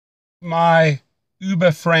My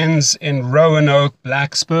Uber friends in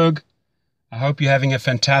Roanoke-Blacksburg, I hope you're having a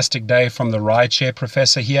fantastic day. From the rideshare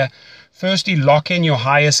professor here. Firstly, lock in your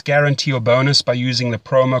highest guarantee or bonus by using the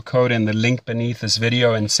promo code and the link beneath this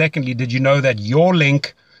video. And secondly, did you know that your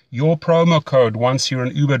link, your promo code, once you're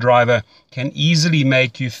an Uber driver, can easily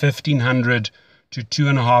make you $1,500 to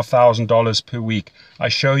 $2,500 per week? I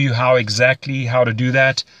show you how to do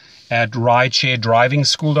that at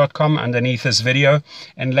ridesharedrivingschool.com underneath this video.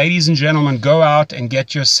 And ladies and gentlemen, go out and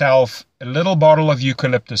get yourself a little bottle of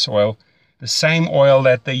eucalyptus oil, the same oil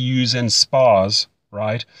that they use in spas,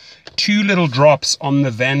 right? 2 little drops on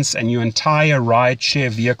the vents and your entire rideshare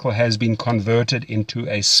vehicle has been converted into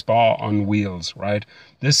a spa on wheels, right?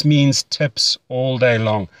 This means tips all day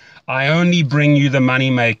long. I only bring you the money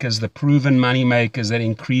makers, the proven money makers that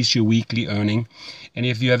increase your weekly earning. And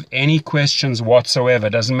if you have any questions whatsoever,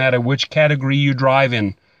 doesn't matter which category you drive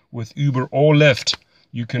in, with Uber or Lyft,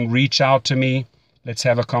 you can reach out to me. Let's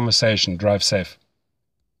have a conversation. Drive safe.